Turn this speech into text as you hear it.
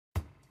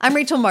I'm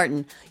Rachel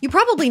Martin. You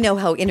probably know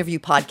how interview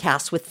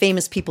podcasts with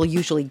famous people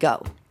usually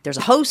go. There's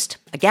a host,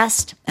 a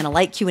guest, and a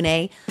light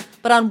Q&A.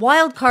 But on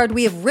Wildcard,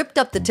 we have ripped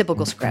up the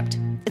typical script.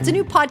 It's a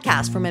new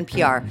podcast from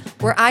NPR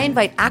where I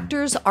invite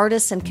actors,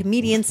 artists, and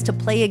comedians to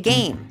play a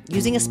game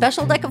using a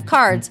special deck of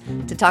cards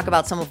to talk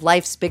about some of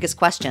life's biggest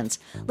questions.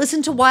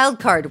 Listen to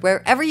Wildcard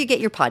wherever you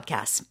get your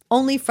podcasts,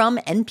 only from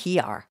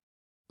NPR.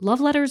 Love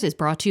Letters is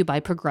brought to you by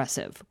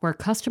Progressive, where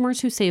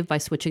customers who save by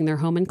switching their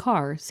home and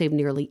car save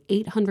nearly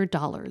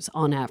 $800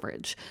 on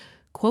average.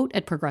 Quote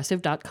at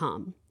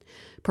Progressive.com.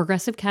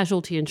 Progressive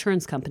Casualty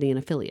Insurance Company and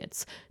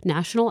Affiliates.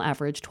 National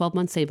average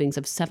 12-month savings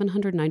of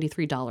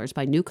 $793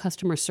 by new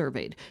customers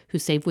surveyed who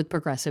saved with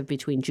Progressive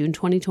between June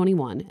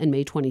 2021 and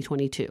May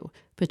 2022.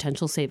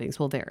 Potential savings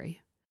will vary.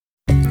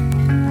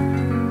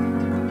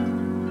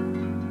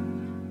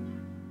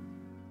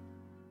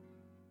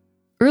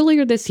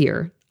 Earlier this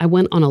year, I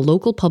went on a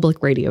local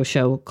public radio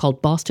show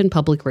called Boston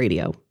Public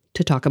Radio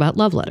to talk about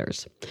love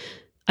letters.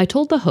 I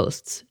told the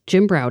hosts,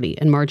 Jim Braude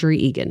and Marjorie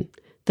Egan,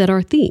 that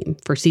our theme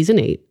for season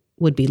 8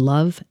 would be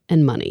love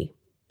and money.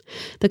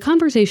 The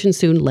conversation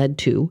soon led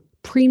to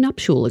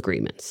prenuptial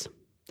agreements.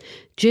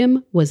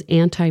 Jim was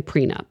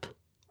anti-prenup,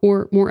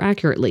 or more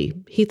accurately,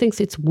 he thinks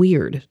it's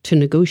weird to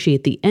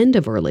negotiate the end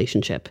of a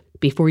relationship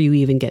before you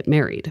even get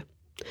married.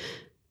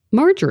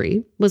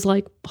 Marjorie was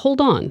like,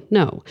 hold on,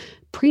 no,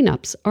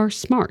 prenups are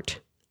smart.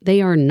 They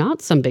are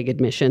not some big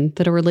admission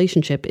that a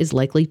relationship is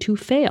likely to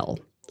fail.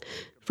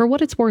 For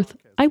what it's worth,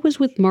 I was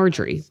with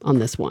Marjorie on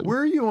this one. Where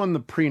are you on the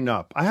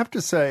prenup? I have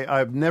to say,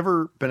 I've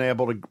never been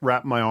able to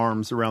wrap my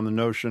arms around the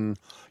notion.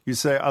 You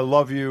say, I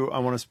love you, I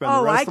want to spend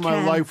the rest of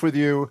my life with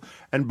you,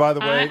 and by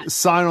the way,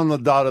 sign on the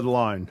dotted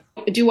line.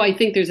 Do I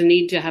think there's a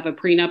need to have a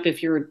prenup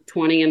if you're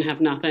 20 and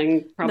have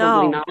nothing?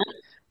 Probably not.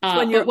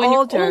 When you're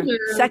older,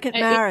 second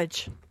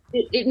marriage.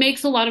 It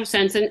makes a lot of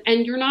sense.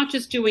 And you're not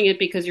just doing it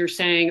because you're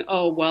saying,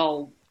 oh,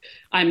 well,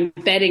 I'm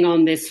betting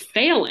on this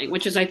failing,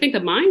 which is, I think, the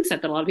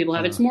mindset that a lot of people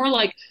have. It's more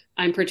like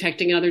I'm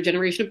protecting another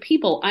generation of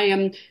people. I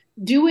am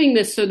doing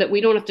this so that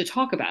we don't have to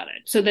talk about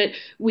it, so that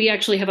we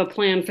actually have a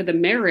plan for the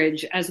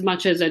marriage as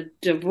much as a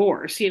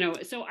divorce,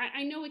 So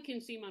I know it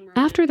can seem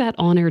unrealistic. After that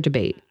on-air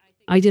debate,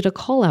 I did a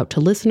call out to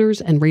listeners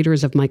and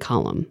readers of my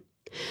column.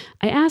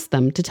 I asked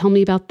them to tell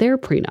me about their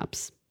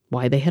prenups,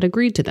 why they had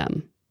agreed to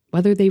them,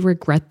 whether they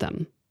regret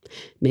them.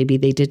 Maybe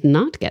they did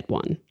not get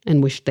one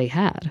and wished they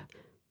had.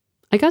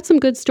 I got some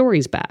good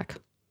stories back,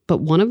 but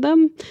one of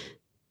them,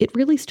 it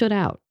really stood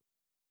out.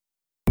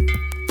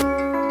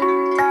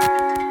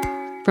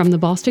 From the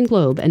Boston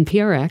Globe and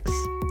PRX,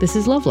 this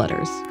is Love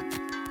Letters.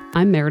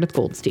 I'm Meredith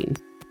Goldstein.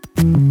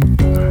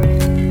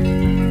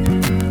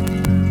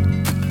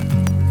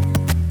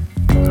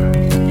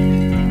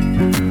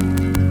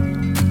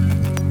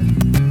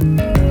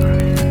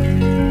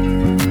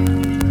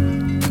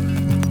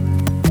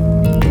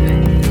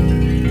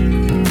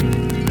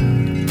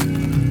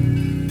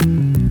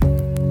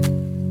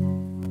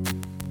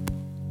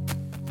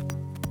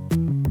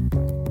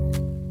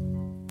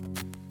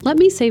 Let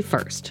me say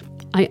first,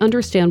 I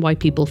understand why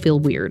people feel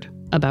weird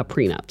about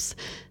prenups.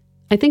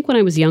 I think when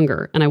I was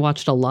younger and I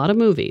watched a lot of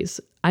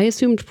movies, I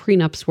assumed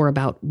prenups were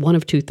about one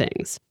of two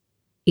things.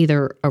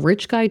 Either a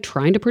rich guy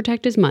trying to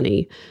protect his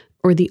money,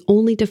 or the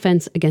only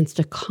defense against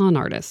a con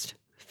artist,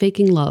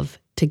 faking love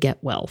to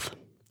get wealth.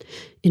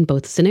 In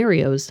both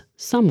scenarios,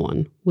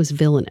 someone was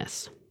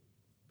villainous.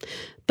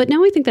 But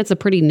now I think that's a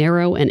pretty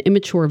narrow and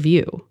immature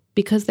view,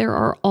 because there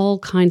are all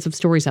kinds of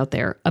stories out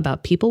there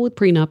about people with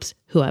prenups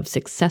who have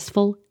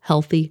successful,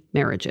 healthy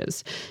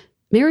marriages.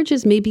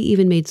 Marriages may be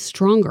even made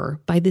stronger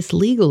by this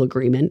legal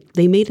agreement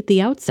they made at the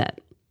outset.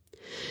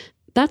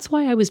 That's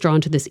why I was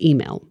drawn to this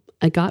email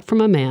I got from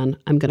a man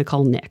I'm going to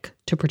call Nick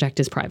to protect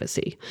his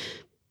privacy.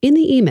 In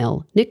the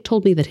email, Nick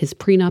told me that his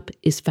prenup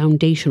is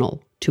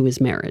foundational to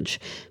his marriage.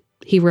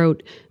 He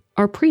wrote,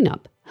 "Our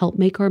prenup helped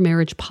make our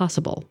marriage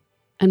possible,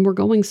 and we're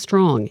going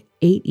strong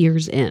 8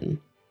 years in."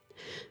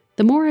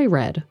 The more I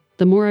read,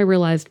 the more I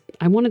realized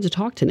I wanted to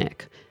talk to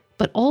Nick,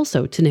 but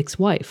also to Nick's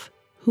wife,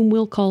 whom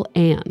we'll call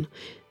Anne,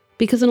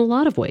 because in a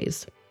lot of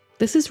ways,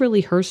 this is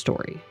really her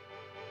story.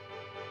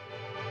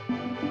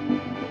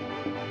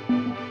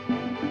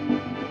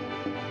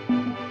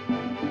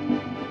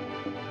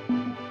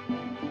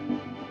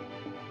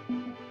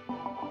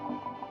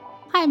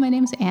 Hi, my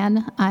name's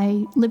Anne.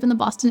 I live in the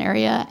Boston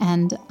area,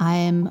 and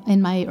I'm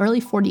in my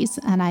early 40s,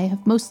 and I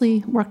have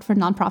mostly worked for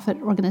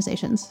nonprofit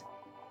organizations.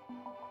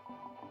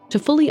 To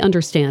fully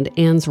understand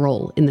Anne's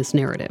role in this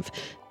narrative,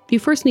 you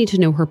first need to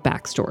know her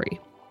backstory.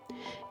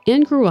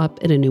 Anne grew up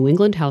in a New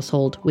England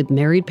household with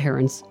married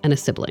parents and a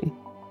sibling.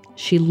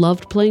 She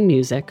loved playing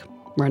music,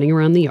 running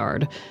around the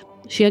yard.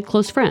 She had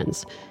close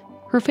friends.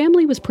 Her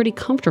family was pretty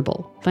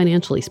comfortable,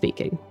 financially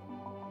speaking.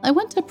 I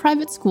went to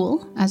private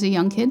school as a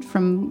young kid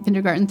from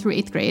kindergarten through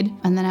 8th grade,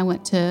 and then I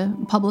went to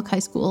public high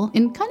school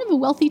in kind of a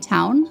wealthy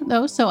town,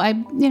 though. So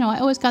I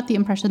always got the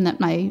impression that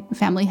my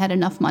family had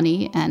enough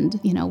money and,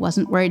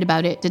 wasn't worried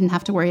about it, didn't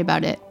have to worry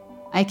about it.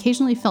 I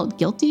occasionally felt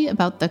guilty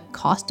about the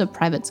cost of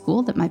private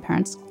school that my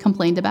parents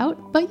complained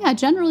about. But yeah,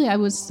 generally I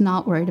was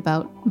not worried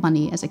about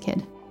money as a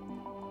kid.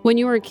 When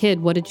you were a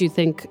kid, what did you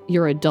think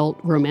your adult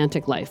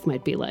romantic life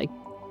might be like?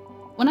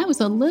 When I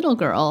was a little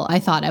girl, I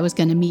thought I was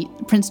going to meet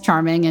Prince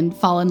Charming and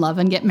fall in love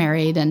and get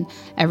married and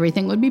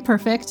everything would be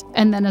perfect.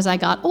 And then as I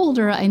got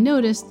older, I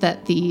noticed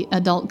that the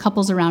adult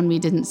couples around me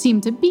didn't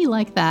seem to be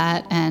like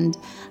that, and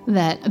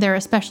that there are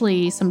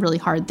especially some really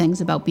hard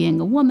things about being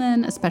a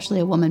woman, especially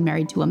a woman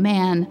married to a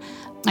man.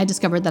 I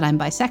discovered that I'm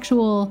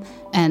bisexual,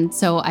 and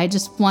so I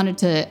just wanted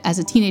to, as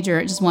a teenager,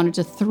 I just wanted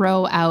to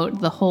throw out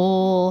the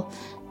whole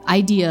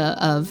idea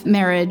of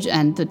marriage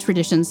and the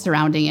traditions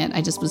surrounding it.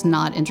 I just was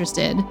not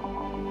interested.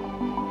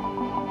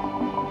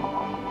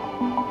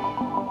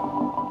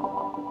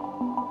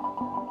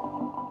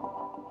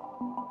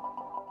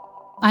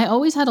 I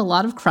always had a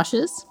lot of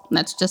crushes.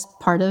 That's just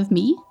part of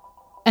me.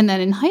 And then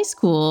in high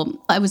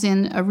school, I was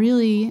in a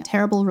really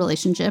terrible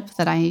relationship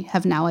that I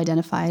have now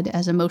identified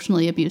as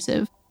emotionally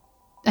abusive.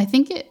 I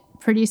think it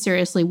pretty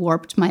seriously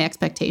warped my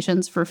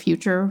expectations for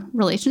future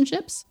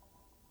relationships.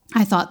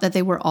 I thought that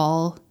they were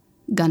all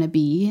gonna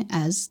be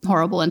as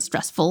horrible and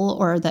stressful,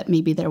 or that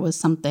maybe there was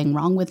something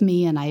wrong with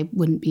me and I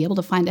wouldn't be able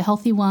to find a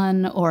healthy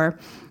one.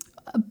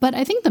 But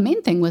I think the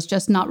main thing was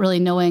just not really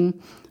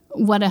knowing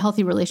what a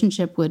healthy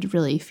relationship would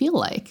really feel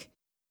like.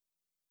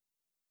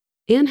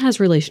 Anne has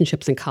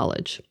relationships in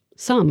college.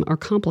 Some are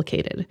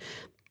complicated.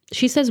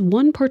 She says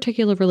one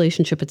particular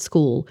relationship at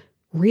school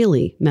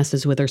really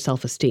messes with her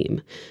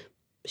self-esteem.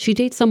 She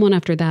dates someone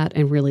after that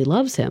and really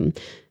loves him,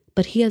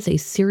 but he has a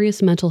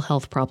serious mental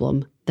health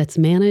problem that's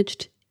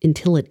managed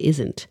until it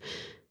isn't.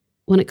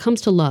 When it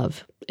comes to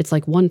love, it's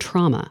like one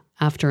trauma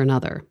after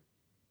another.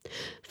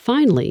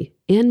 Finally,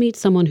 Anne meets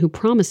someone who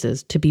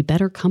promises to be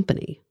better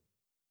company.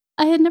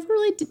 I had never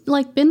really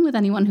been with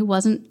anyone who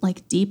wasn't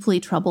deeply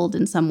troubled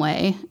in some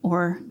way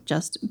or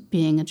just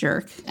being a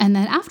jerk. And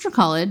then after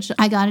college,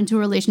 I got into a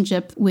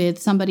relationship with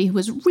somebody who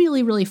was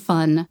really, really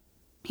fun.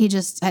 He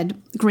just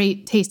had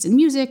great taste in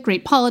music,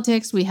 great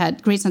politics. We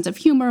had great sense of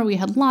humor. We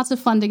had lots of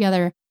fun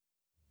together.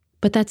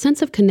 But that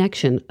sense of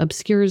connection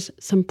obscures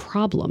some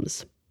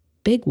problems,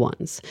 big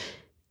ones.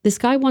 This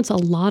guy wants a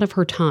lot of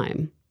her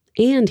time,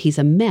 and he's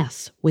a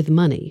mess with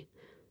money.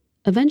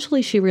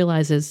 Eventually, she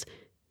realizes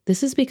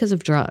this is because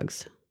of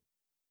drugs.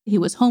 He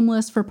was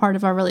homeless for part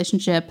of our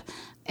relationship.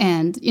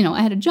 And,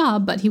 I had a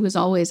job, but he was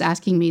always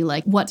asking me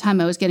what time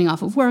I was getting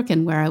off of work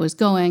and where I was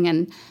going,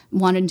 and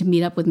wanted to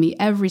meet up with me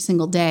every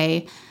single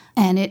day.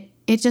 And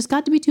it just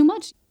got to be too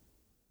much.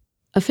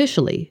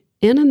 Officially,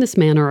 Anne and this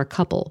man are a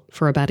couple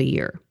for about a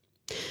year.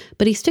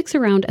 But he sticks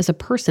around as a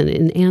person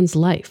in Anne's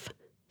life,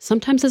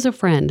 sometimes as a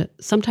friend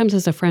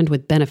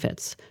with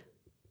benefits,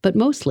 but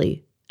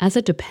mostly as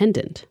a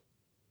dependent.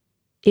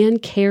 Anne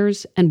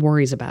cares and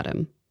worries about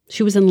him.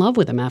 She was in love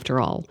with him, after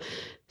all.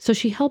 So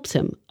she helps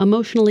him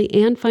emotionally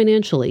and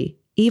financially,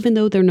 even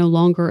though they're no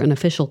longer an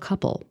official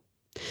couple.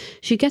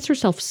 She gets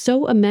herself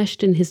so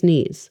enmeshed in his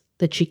needs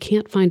that she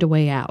can't find a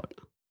way out.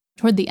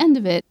 Toward the end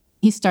of it,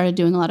 he started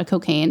doing a lot of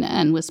cocaine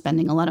and was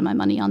spending a lot of my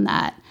money on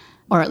that,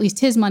 or at least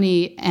his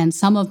money and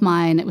some of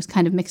mine. It was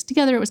kind of mixed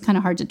together. It was kind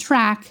of hard to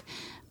track.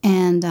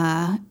 And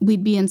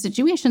we'd be in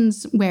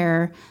situations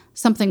where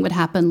something would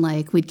happen,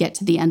 like we'd get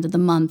to the end of the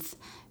month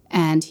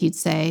and he'd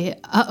say,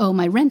 uh-oh,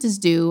 my rent is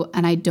due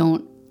and I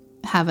don't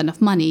have enough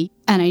money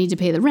and I need to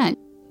pay the rent.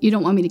 You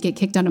don't want me to get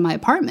kicked out of my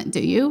apartment, do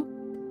you?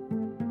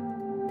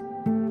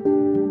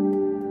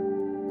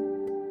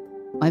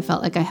 I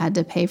felt like I had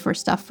to pay for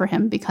stuff for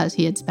him because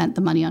he had spent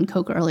the money on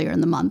coke earlier in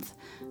the month.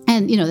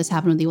 And, this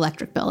happened with the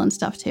electric bill and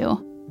stuff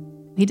too.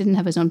 He didn't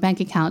have his own bank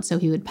account, so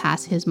he would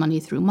pass his money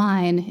through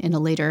mine in a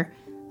later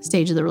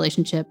stage of the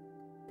relationship.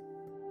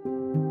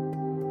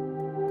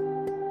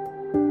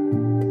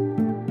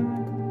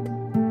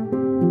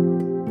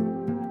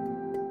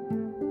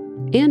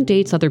 Anne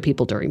dates other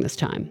people during this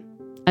time.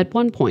 At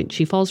one point,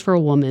 she falls for a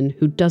woman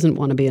who doesn't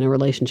want to be in a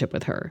relationship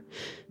with her.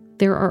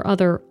 There are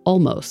other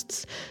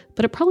almosts,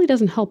 but it probably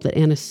doesn't help that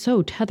Anne is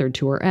so tethered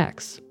to her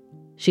ex.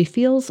 She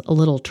feels a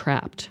little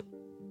trapped.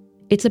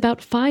 It's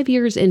about 5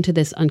 years into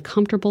this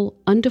uncomfortable,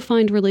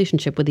 undefined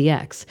relationship with the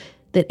ex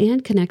that Anne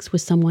connects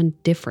with someone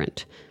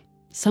different,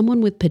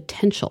 someone with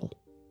potential.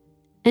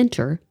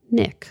 Enter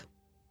Nick.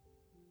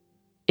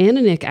 Anne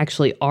and Nick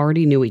actually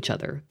already knew each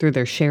other through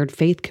their shared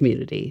faith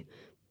community.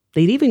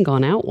 They'd even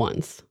gone out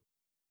once.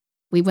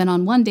 We went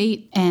on one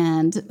date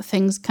and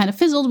things kind of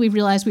fizzled. We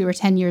realized we were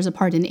 10 years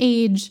apart in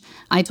age.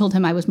 I told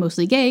him I was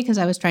mostly gay because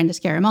I was trying to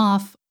scare him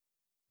off.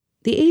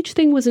 The age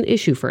thing was an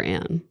issue for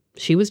Anne.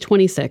 She was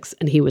 26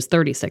 and he was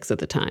 36 at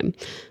the time.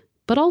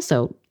 But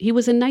also, he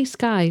was a nice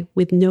guy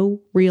with no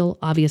real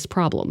obvious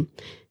problem.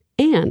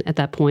 Anne, at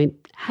that point,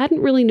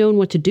 hadn't really known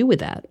what to do with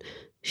that.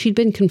 She'd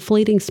been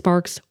conflating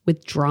sparks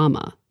with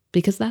drama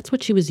because that's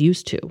what she was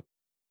used to.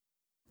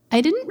 I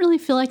didn't really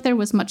feel like there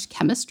was much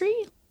chemistry.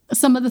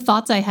 Some of the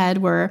thoughts I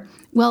had were,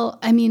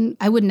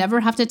 I would never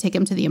have to take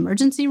him to the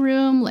emergency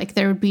room.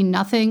 There would be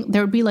nothing,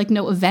 there would be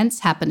no events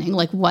happening.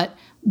 What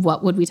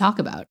would we talk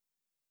about?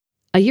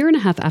 A year and a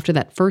half after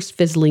that first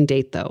fizzling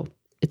date, though,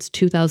 it's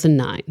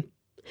 2009.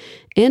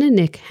 Anne and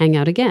Nick hang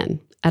out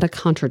again at a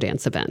contra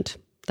dance event.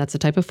 That's a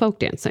type of folk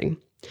dancing.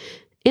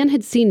 Anne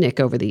had seen Nick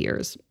over the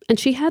years, and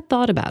she had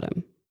thought about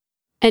him.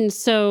 And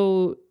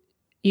so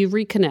you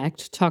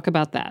reconnect. Talk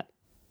about that.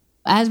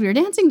 As we were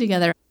dancing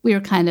together, we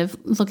were kind of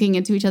looking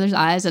into each other's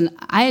eyes, and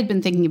I had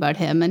been thinking about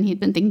him, and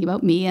he'd been thinking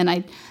about me, and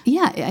I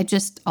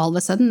just, all of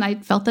a sudden, I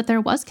felt that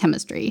there was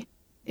chemistry.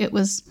 It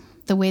was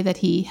the way that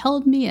he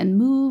held me and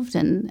moved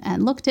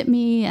and looked at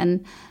me,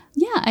 and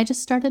I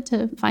just started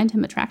to find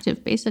him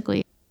attractive,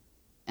 basically.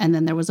 And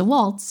then there was a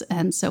waltz,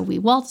 and so we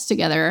waltzed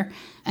together,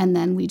 and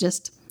then we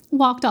just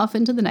walked off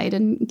into the night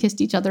and kissed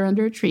each other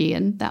under a tree,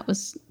 and that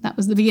was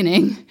the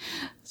beginning.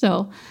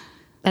 So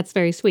that's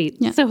very sweet.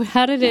 Yeah. So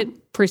how did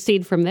it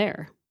proceed from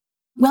there?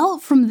 Well,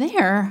 from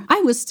there,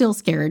 I was still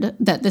scared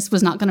that this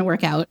was not going to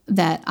work out,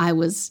 that I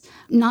was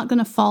not going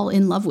to fall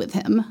in love with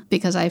him,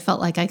 because I felt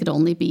like I could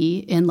only be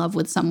in love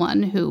with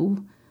someone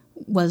who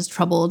was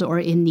troubled or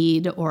in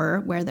need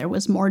or where there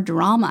was more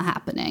drama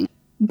happening.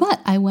 But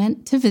I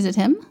went to visit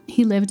him.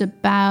 He lived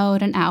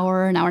about an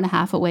hour and a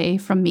half away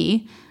from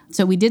me.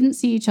 So we didn't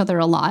see each other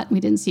a lot. We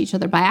didn't see each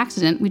other by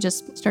accident. We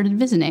just started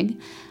visiting.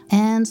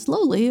 And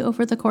slowly,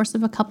 over the course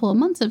of a couple of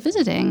months of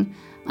visiting,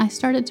 I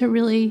started to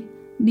really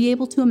be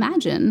able to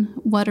imagine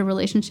what a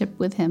relationship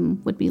with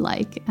him would be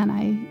like. And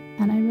I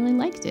really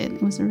liked it.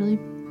 It was a really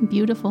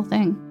beautiful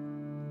thing.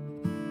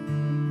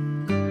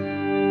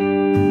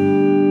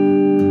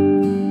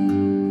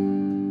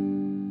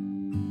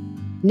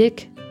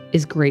 Nick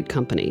is great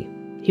company.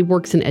 He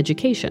works in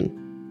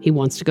education. He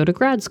wants to go to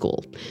grad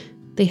school.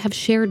 They have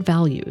shared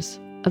values,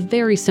 a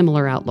very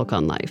similar outlook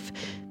on life.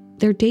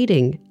 They're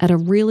dating at a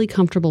really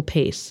comfortable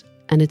pace,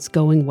 and it's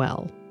going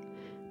well.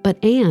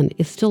 But Anne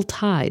is still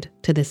tied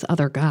to this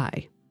other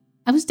guy.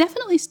 I was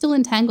definitely still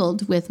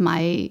entangled with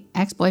my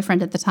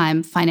ex-boyfriend at the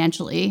time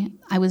financially.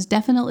 I was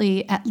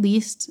definitely at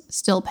least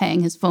still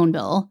paying his phone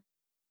bill.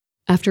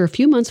 After a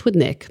few months with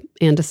Nick,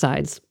 Anne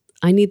decides,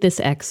 I need this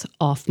ex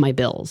off my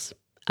bills,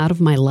 out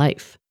of my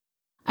life.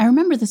 I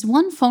remember this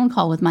one phone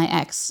call with my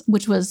ex,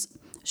 which was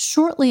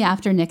shortly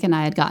after Nick and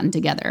I had gotten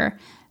together.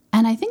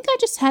 And I think I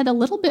just had a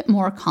little bit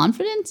more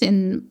confidence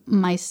in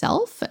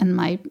myself and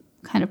my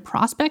kind of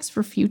prospects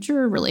for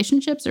future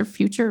relationships or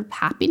future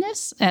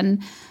happiness.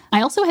 And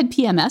I also had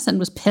PMS and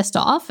was pissed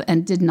off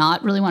and did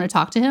not really want to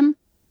talk to him.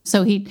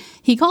 So he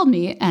called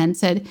me and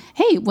said,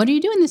 hey, what are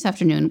you doing this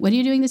afternoon? What are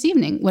you doing this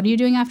evening? What are you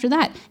doing after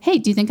that? Hey,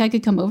 do you think I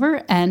could come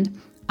over?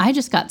 And I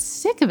just got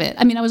sick of it.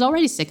 I mean, I was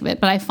already sick of it,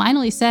 but I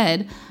finally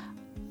said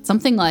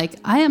something like,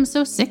 I am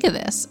so sick of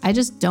this. I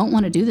just don't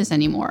want to do this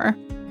anymore.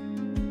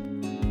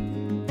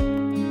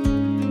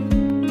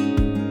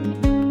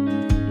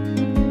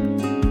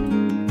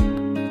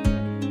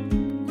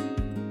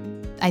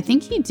 I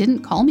think he didn't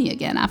call me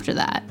again after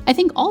that. I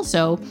think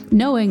also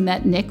knowing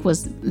that Nick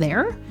was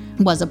there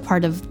was a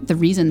part of the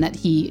reason that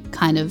he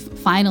kind of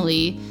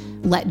finally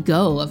let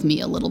go of me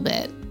a little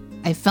bit.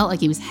 I felt like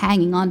he was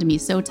hanging on to me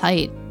so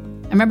tight.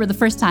 I remember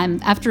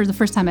after the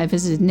first time I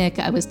visited Nick,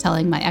 I was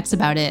telling my ex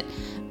about it.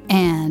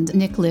 And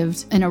Nick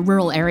lived in a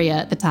rural area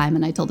at the time.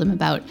 And I told him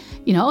about,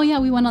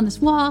 we went on this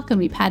walk and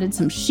we patted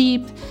some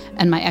sheep.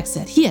 And my ex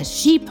said, he has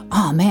sheep?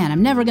 Oh man,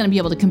 I'm never going to be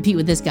able to compete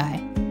with this guy.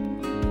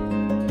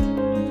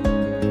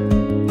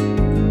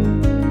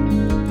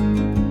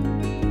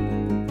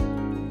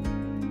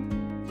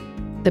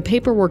 The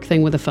paperwork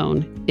thing with a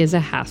phone is a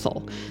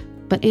hassle,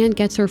 but Anne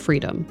gets her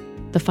freedom,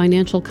 the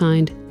financial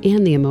kind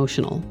and the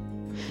emotional.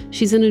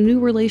 She's in a new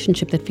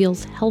relationship that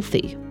feels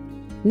healthy.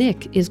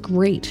 Nick is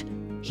great.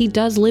 He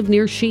does live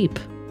near sheep,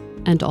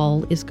 and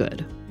all is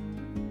good.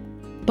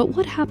 But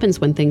what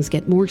happens when things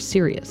get more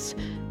serious?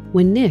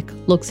 When Nick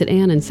looks at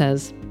Anne and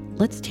says,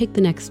 let's take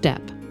the next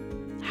step.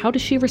 How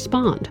does she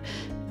respond?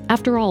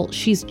 After all,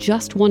 she's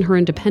just won her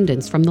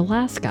independence from the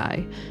last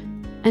guy.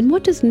 And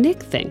what does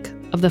Nick think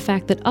of the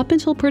fact that up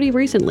until pretty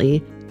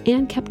recently,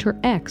 Anne kept her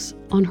ex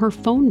on her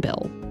phone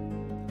bill?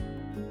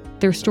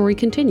 Their story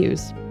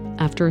continues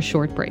after a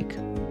short break.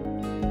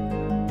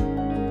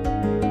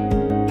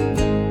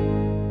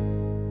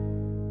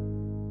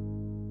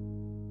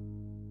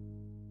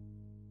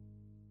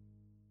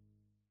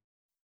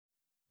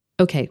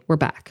 Okay, we're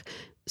back.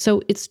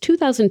 So it's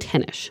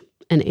 2010-ish,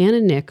 and Anne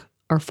and Nick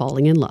are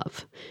falling in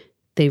love.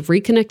 They've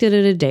reconnected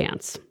at a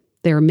dance.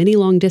 They're mini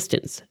long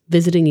distance,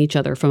 visiting each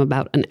other from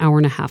about an hour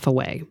and a half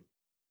away.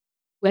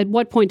 At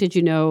what point did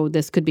you know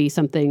this could be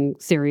something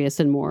serious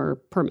and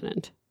more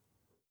permanent?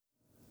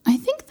 I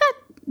think that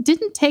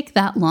didn't take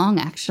that long,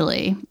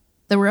 actually.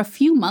 There were a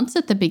few months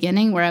at the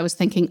beginning where I was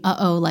thinking,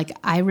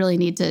 I really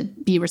need to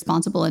be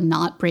responsible and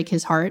not break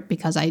his heart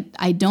because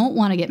I don't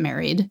want to get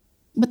married.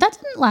 But that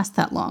didn't last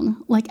that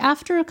long.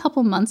 After a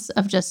couple months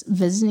of just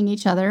visiting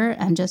each other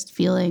and just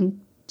feeling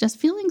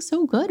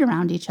so good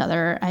around each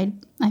other,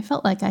 I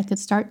felt like I could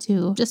start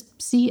to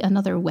just see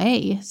another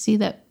way, see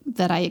that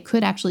I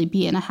could actually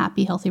be in a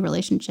happy, healthy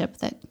relationship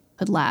that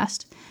could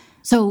last.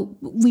 So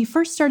we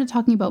first started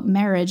talking about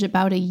marriage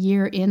about a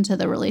year into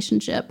the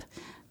relationship.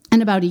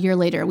 And about a year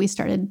later, we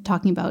started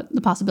talking about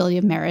the possibility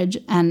of marriage.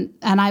 And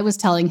I was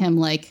telling him,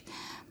 like,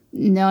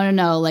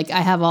 no, like,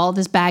 I have all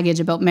this baggage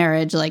about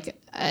marriage. Like,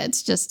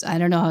 it's just, I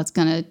don't know if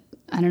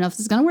this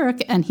is going to work.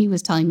 And he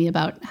was telling me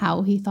about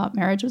how he thought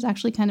marriage was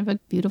actually kind of a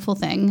beautiful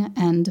thing.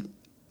 And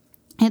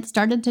it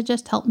started to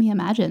just help me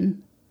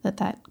imagine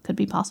that could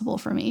be possible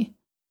for me.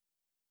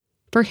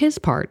 For his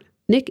part,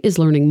 Nick is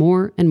learning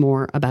more and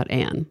more about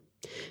Anne.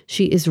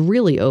 She is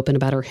really open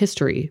about her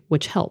history,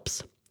 which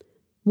helps.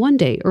 One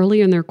day,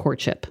 early in their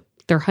courtship,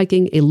 they're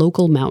hiking a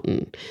local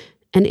mountain,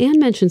 and Anne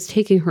mentions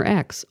taking her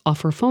ex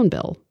off her phone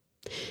bill.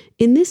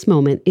 In this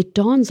moment, it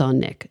dawns on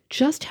Nick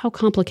just how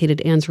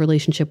complicated Anne's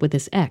relationship with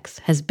this ex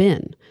has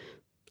been.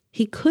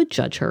 He could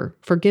judge her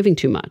for giving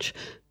too much,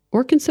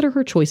 or consider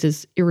her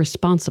choices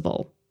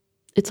irresponsible.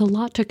 It's a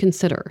lot to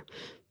consider.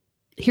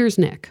 Here's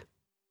Nick.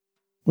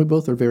 We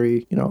both are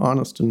very,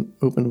 honest and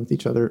open with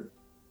each other.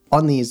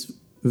 On these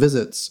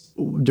visits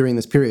during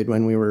this period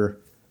when we were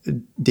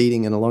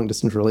dating in a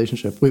long-distance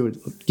relationship, we would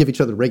give each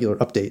other regular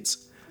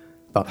updates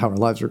about how our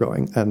lives were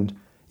going. And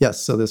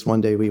yes, so this one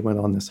day we went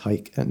on this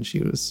hike and she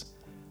was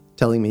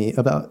telling me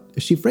about,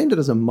 she framed it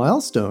as a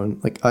milestone.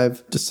 Like,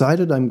 I've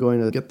decided I'm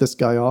going to get this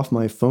guy off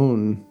my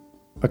phone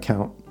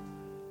account.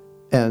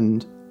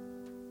 And,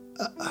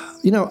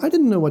 I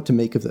didn't know what to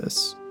make of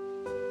this.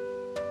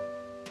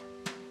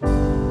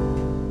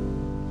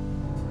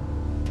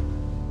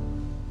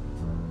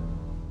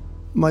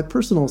 My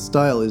personal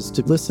style is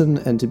to listen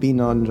and to be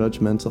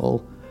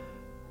non-judgmental.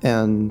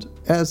 And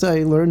as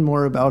I learned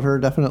more about her,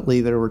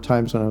 definitely there were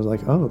times when I was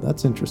like, oh,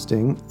 that's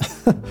interesting.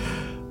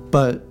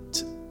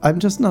 But I'm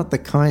just not the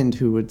kind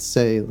who would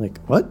say, like,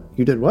 what?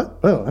 You did what?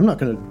 Oh, I'm not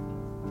going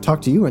to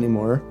talk to you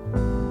anymore.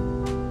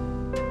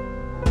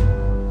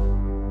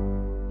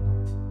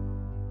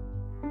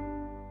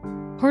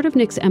 Part of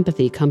Nick's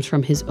empathy comes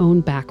from his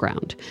own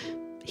background.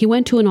 He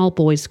went to an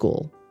all-boys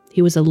school.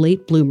 He was a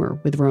late bloomer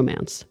with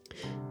romance.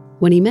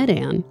 When he met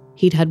Anne,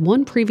 he'd had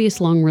one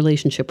previous long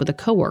relationship with a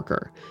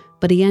coworker,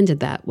 but he ended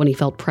that when he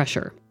felt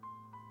pressure.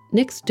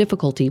 Nick's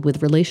difficulty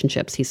with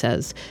relationships, he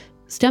says,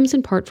 stems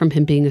in part from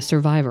him being a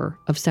survivor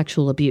of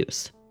sexual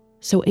abuse.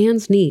 So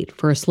Anne's need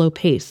for a slow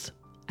pace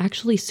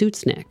actually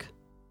suits Nick.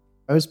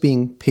 I was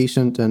being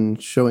patient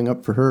and showing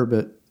up for her,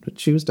 but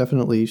she was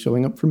definitely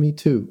showing up for me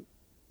too.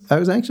 I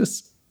was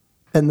anxious.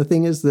 And the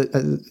thing is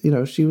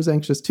that, she was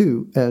anxious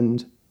too.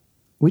 And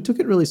we took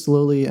it really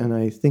slowly, and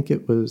I think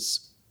it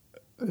was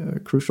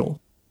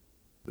crucial.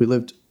 We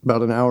lived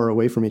about an hour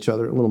away from each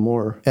other, a little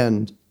more.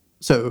 And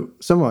so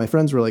some of my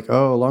friends were like,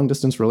 oh, a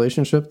long-distance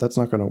relationship, that's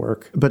not going to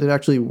work. But it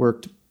actually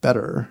worked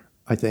better,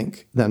 I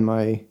think, than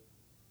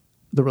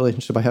the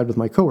relationship I had with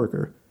my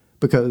coworker.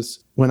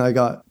 Because when I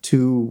got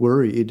too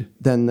worried,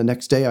 then the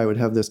next day I would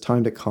have this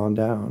time to calm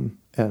down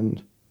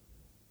and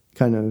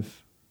kind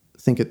of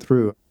think it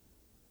through.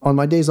 On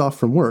my days off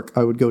from work,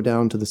 I would go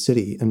down to the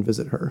city and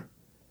visit her.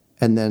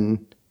 And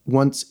then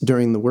once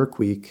during the work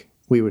week,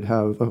 we would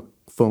have a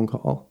phone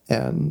call.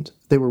 And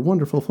they were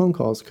wonderful phone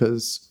calls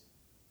because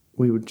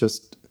we would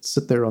just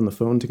sit there on the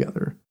phone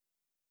together.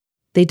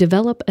 They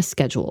develop a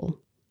schedule: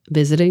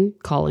 visiting,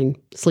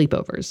 calling,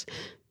 sleepovers.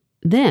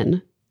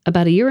 Then,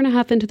 about a year and a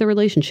half into the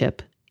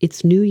relationship,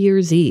 it's New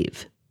Year's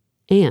Eve.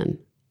 Anne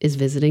is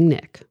visiting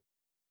Nick.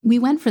 We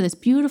went for this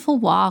beautiful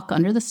walk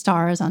under the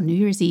stars on New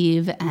Year's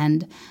Eve,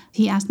 and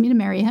he asked me to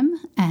marry him,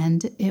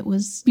 and it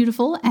was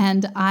beautiful.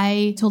 And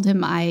I told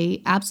him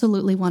I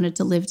absolutely wanted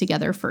to live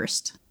together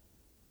first.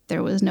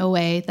 There was no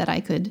way that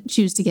I could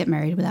choose to get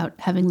married without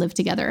having lived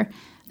together.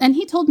 And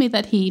he told me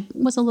that he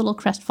was a little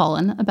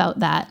crestfallen about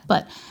that,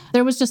 but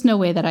there was just no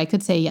way that I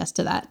could say yes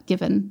to that,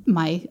 given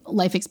my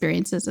life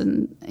experiences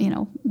and,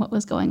 what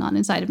was going on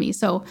inside of me.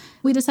 So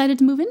we decided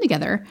to move in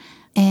together,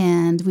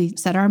 and we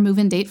set our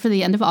move-in date for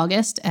the end of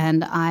August,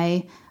 and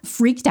I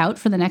freaked out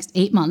for the next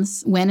 8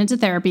 months, went into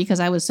therapy because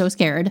I was so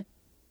scared.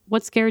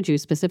 What scared you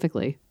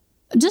specifically?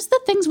 Just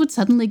that things would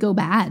suddenly go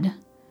bad.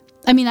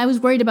 I mean, I was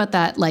worried about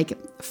that,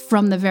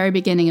 from the very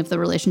beginning of the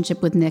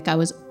relationship with Nick. I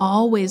was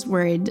always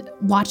worried,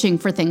 watching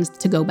for things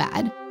to go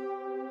bad.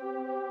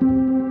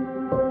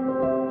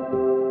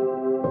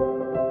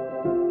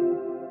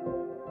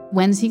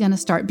 When's he going to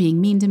start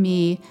being mean to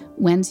me?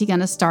 When's he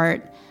going to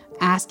start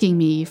asking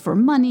me for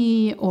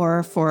money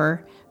or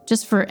for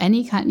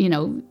any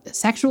kind,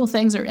 sexual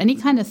things or any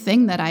kind of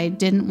thing that I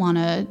didn't want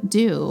to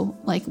do?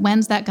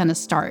 When's that going to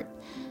start?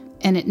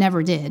 And it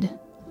never did,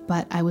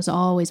 but I was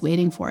always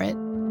waiting for it.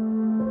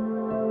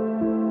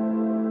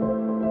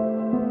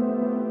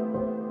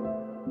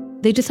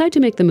 They decide to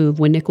make the move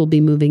when Nick will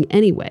be moving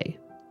anyway,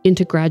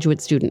 into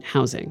graduate student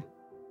housing.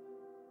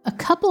 A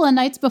couple of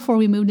nights before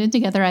we moved in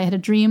together, I had a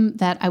dream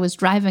that I was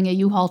driving a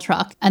U-Haul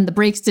truck and the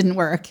brakes didn't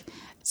work.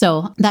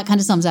 So that kind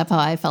of sums up how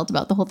I felt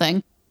about the whole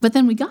thing. But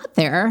then we got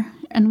there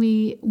and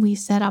we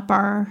set up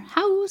our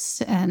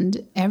house,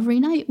 and every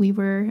night we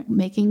were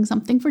making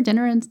something for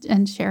dinner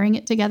and sharing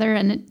it together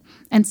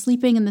and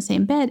sleeping in the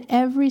same bed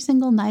every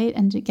single night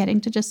and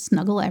getting to just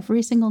snuggle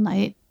every single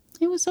night.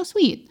 It was so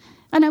sweet.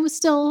 And there was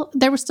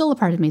still a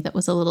part of me that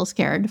was a little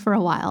scared for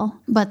a while.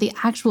 But the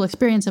actual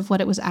experience of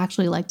what it was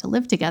actually like to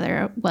live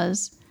together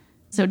was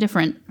so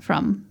different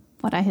from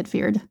what I had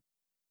feared.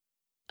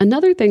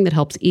 Another thing that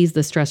helps ease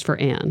the stress for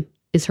Anne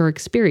is her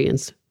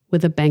experience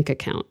with a bank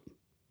account.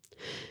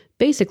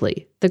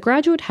 Basically, the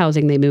graduate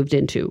housing they moved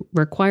into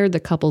required the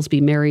couples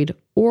be married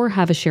or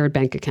have a shared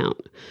bank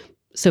account.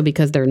 So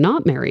because they're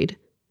not married,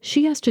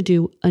 she has to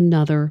do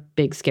another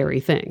big scary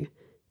thing: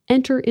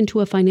 enter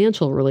into a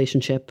financial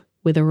relationship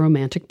with a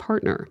romantic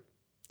partner.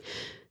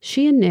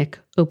 She and Nick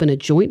open a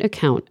joint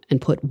account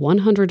and put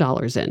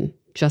 $100 in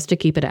just to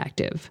keep it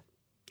active.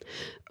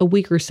 A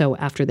week or so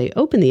after they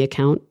open the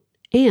account,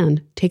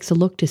 Anne takes a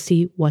look to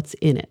see what's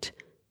in it,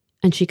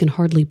 and she can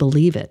hardly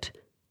believe it.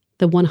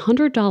 The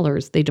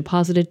 $100 they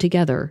deposited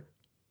together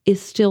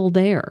is still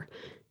there.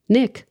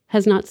 Nick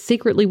has not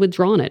secretly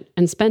withdrawn it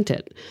and spent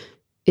it.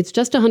 It's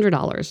just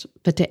 $100,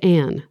 but to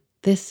Anne,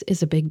 this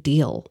is a big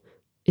deal.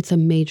 It's a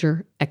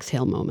major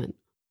exhale moment.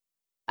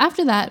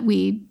 After that,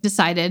 we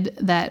decided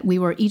that we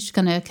were each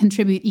going to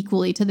contribute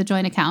equally to the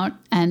joint account.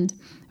 And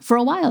for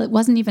a while, it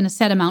wasn't even a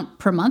set amount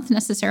per month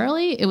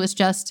necessarily. It was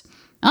just,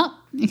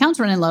 the account's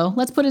running low.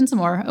 Let's put in some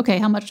more. Okay,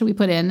 how much do we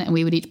put in? And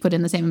we would each put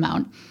in the same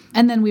amount.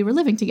 And then we were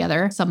living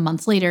together some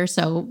months later,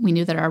 so we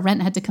knew that our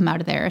rent had to come out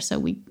of there. So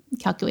we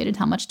calculated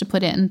how much to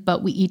put in.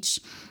 But we each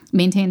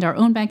maintained our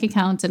own bank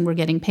accounts and were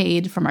getting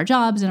paid from our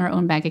jobs in our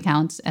own bank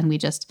accounts. And we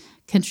just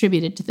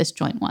contributed to this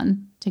joint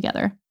one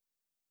together.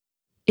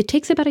 It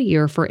takes about a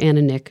year for Anne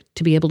and Nick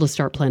to be able to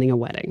start planning a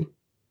wedding.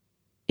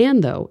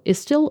 Anne, though, is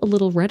still a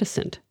little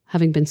reticent,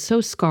 having been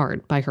so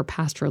scarred by her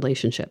past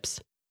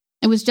relationships.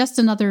 It was just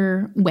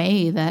another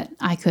way that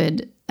I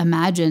could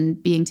imagine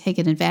being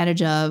taken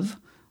advantage of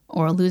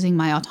or losing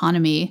my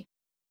autonomy.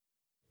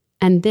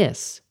 And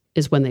this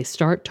is when they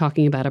start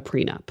talking about a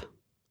prenup.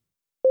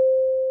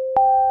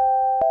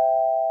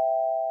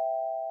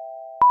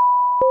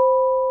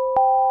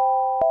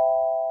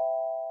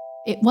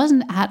 It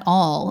wasn't at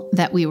all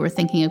that we were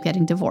thinking of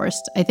getting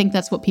divorced. I think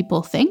that's what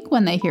people think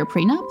when they hear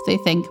prenup. They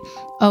think,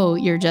 oh,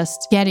 you're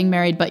just getting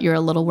married, but you're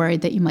a little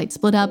worried that you might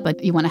split up,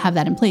 but you want to have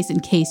that in place in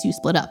case you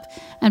split up.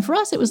 And for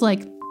us, it was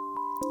like,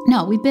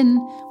 no, we've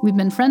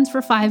been friends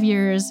for 5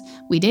 years.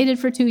 We dated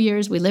for 2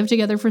 years. We lived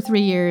together for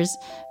 3 years.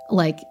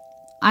 Like,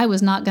 I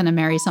was not going to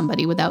marry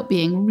somebody without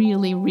being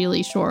really,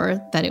 really sure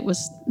that it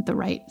was the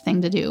right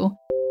thing to do.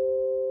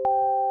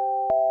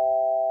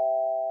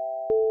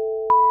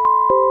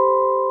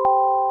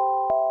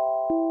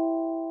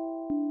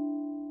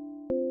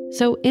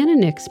 So Anne and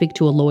Nick speak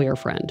to a lawyer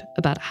friend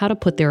about how to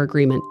put their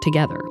agreement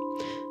together.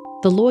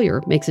 The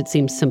lawyer makes it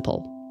seem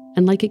simple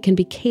and like it can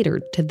be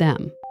catered to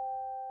them.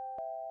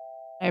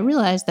 I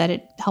realized that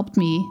it helped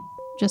me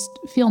just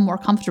feel more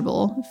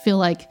comfortable, feel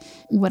like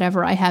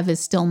whatever I have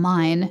is still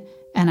mine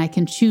and I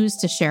can choose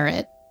to share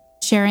it.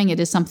 Sharing it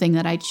is something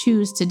that I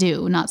choose to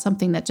do, not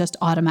something that just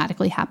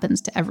automatically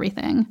happens to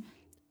everything.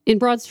 In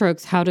broad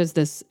strokes, how does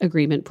this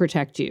agreement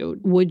protect you?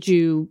 Would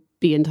you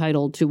be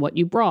entitled to what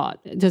you brought?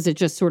 Does it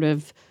just sort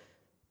of,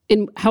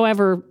 in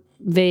however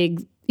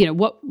vague,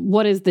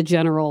 what is the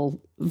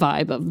general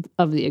vibe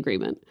of the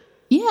agreement?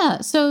 Yeah,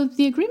 so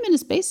the agreement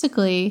is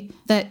basically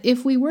that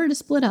if we were to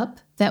split up,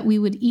 that we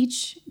would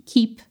each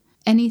keep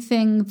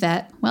anything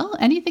that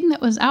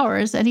was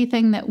ours,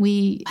 anything that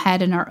we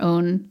had in our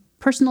own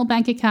personal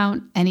bank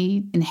account,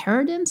 any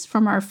inheritance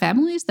from our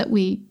families that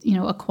we,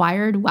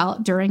 acquired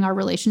during our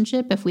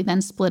relationship. If we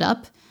then split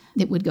up,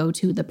 it would go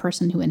to the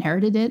person who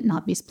inherited it,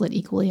 not be split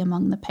equally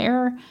among the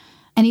pair.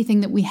 Anything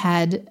that we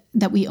had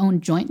that we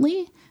owned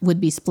jointly would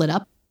be split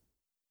up.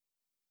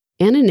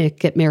 Anne and Nick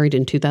get married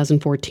in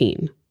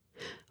 2014.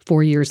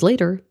 4 years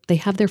later, they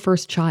have their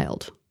first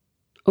child.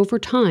 Over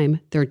time,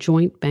 their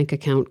joint bank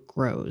account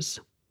grows.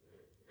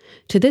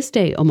 To this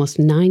day, almost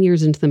 9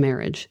 years into the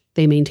marriage,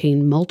 they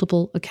maintain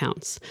multiple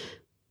accounts.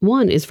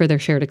 One is for their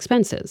shared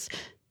expenses.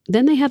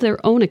 Then they have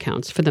their own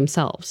accounts for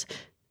themselves.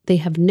 They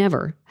have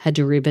never had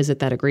to revisit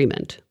that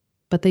agreement,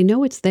 but they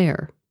know it's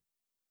there.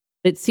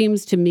 It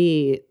seems to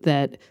me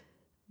that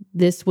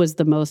this was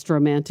the most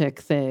romantic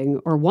thing,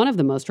 or one of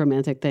the most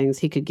romantic things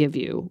he could give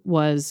you,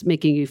 was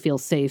making you feel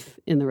safe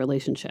in the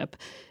relationship.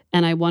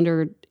 And I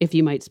wondered if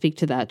you might speak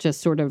to that,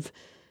 just sort of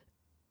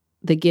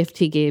the gift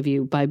he gave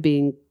you by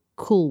being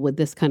cool with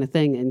this kind of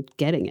thing and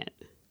getting it.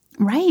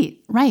 Right.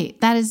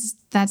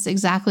 That's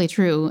exactly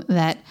true.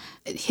 That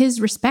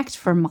his respect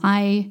for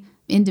my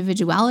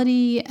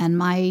individuality and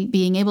my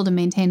being able to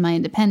maintain my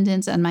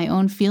independence and my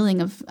own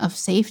feeling of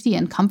safety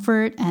and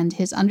comfort and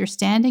his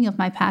understanding of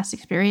my past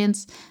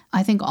experience,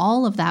 I think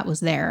all of that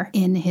was there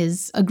in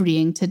his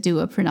agreeing to do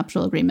a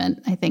prenuptial agreement.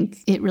 I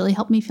think it really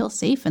helped me feel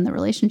safe in the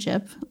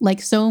relationship,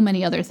 like so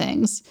many other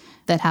things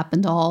that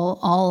happened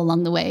all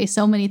along the way.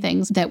 So many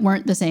things that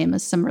weren't the same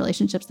as some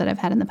relationships that I've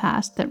had in the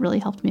past that really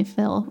helped me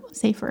feel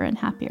safer and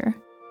happier.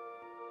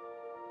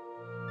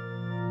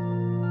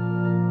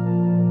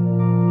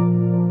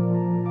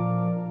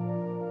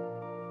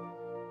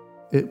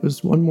 It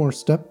was one more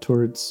step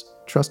towards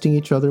trusting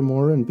each other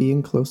more and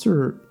being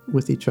closer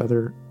with each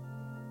other.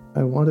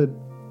 I wanted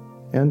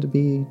and to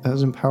be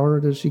as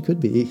empowered as she could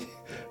be,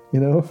 you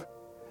know?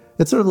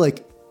 It's sort of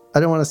like, I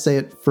don't want to say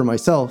it for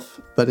myself,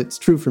 but it's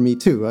true for me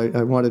too.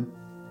 I wanted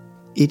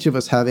each of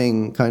us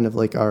having kind of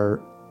like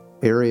our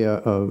area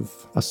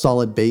of a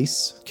solid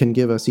base can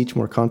give us each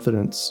more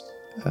confidence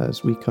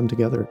as we come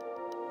together.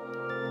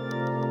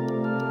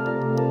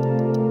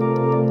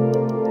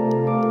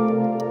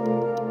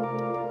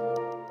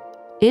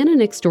 Anne and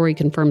Nick's story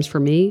confirms for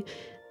me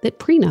that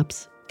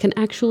prenups can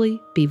actually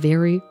be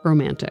very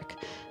romantic.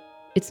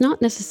 It's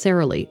not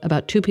necessarily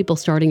about two people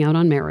starting out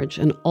on marriage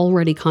and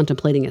already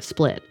contemplating a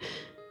split.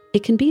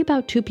 It can be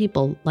about two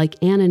people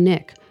like Anne and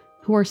Nick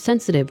who are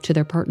sensitive to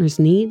their partner's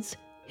needs,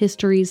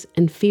 histories,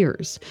 and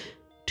fears.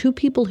 Two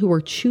people who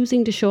are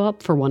choosing to show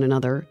up for one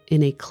another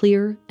in a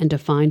clear and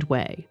defined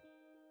way.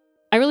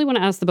 I really want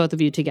to ask the both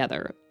of you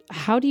together,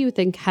 how do you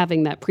think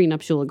having that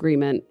prenuptial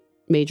agreement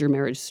made your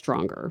marriage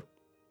stronger?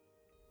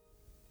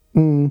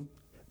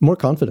 More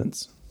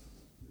confidence.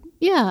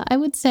 Yeah, I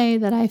would say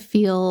that I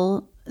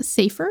feel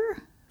safer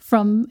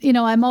from,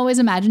 I'm always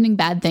imagining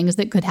bad things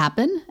that could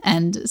happen.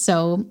 And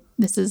so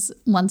this is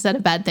one set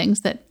of bad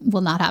things that will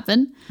not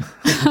happen.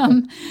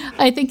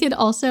 I think it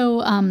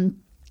also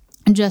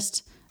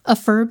just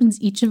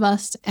affirms each of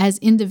us as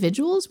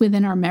individuals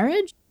within our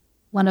marriage.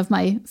 One of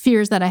my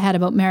fears that I had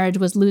about marriage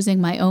was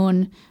losing my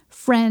own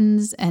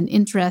friends and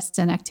interests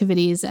and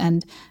activities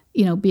and,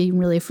 being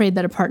really afraid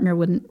that a partner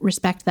wouldn't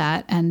respect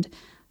that. And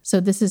so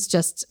this is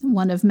just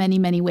one of many,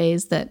 many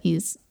ways that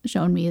he's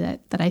shown me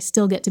that I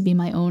still get to be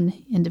my own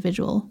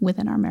individual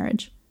within our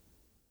marriage.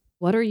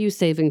 What are you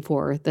saving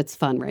for that's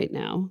fun right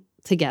now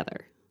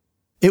together?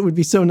 It would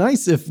be so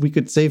nice if we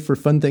could save for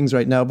fun things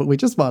right now, but we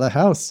just bought a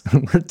house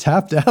and we're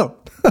tapped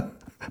out.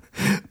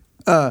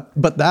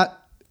 But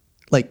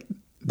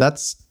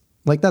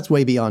that's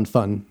way beyond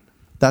fun.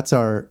 That's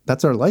our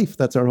life.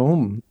 That's our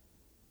home.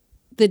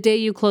 The day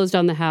you closed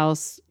on the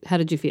house, how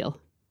did you feel?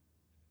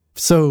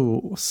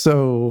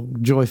 So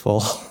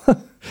joyful.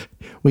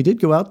 We did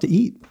go out to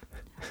eat.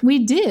 We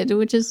did,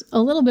 which is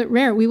a little bit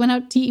rare. We went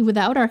out to eat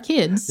without our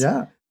kids.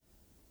 Yeah.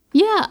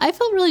 Yeah, I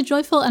felt really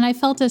joyful and I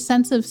felt a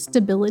sense of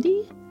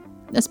stability,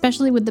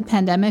 especially with the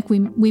pandemic. We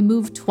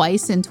moved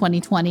twice in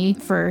 2020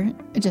 for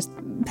just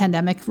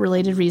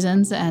pandemic-related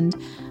reasons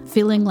and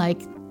feeling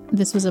like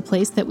this was a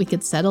place that we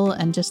could settle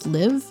and just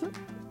live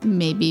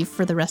maybe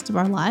for the rest of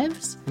our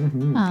lives.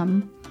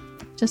 Mm-hmm.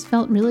 Just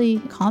felt really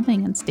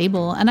calming and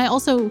stable. And I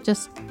also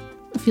just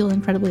feel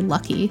incredibly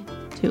lucky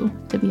to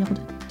be able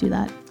to do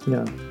that.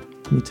 Yeah,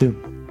 me too.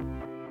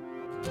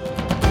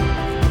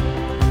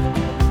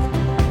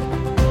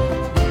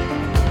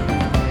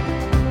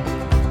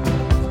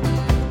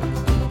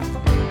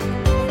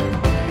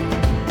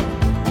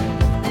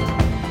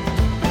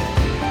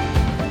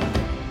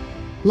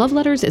 Love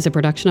Letters is a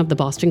production of the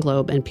Boston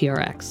Globe and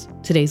PRX.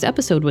 Today's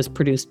episode was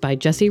produced by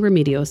Jesse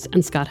Remedios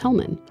and Scott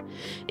Hellman.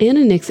 Anne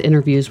and Nick's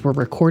interviews were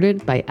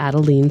recorded by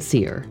Adeline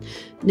Sear.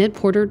 Ned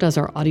Porter does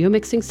our audio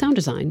mixing, sound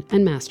design,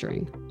 and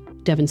mastering.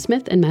 Devin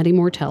Smith and Maddie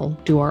Mortel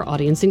do our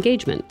audience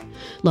engagement.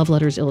 Love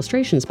Letters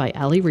illustrations by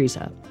Ali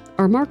Riza.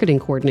 Our marketing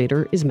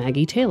coordinator is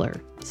Maggie Taylor.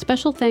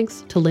 Special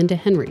thanks to Linda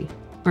Henry.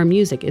 Our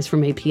music is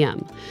from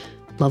APM.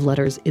 Love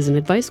Letters is an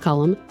advice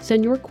column.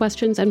 Send your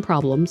questions and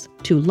problems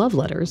to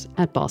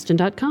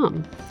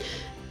loveletters@boston.com.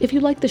 If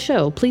you like the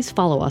show, please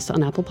follow us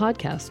on Apple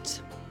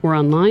Podcasts. We're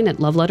online at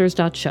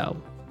loveletters.show.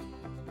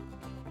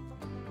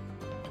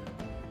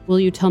 Will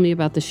you tell me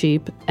about the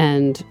sheep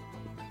and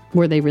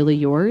were they really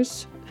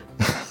yours?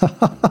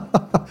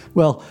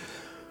 Well,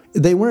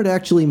 they weren't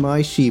actually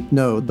my sheep,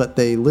 no, but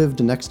they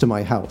lived next to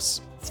my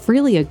house. It's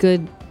really a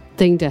good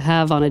thing to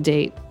have on a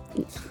date.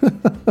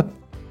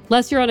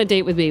 Unless you're on a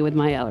date with me with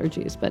my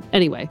allergies. But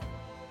anyway,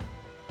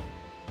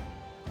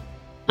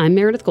 I'm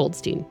Meredith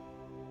Goldstein.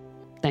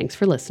 Thanks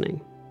for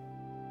listening.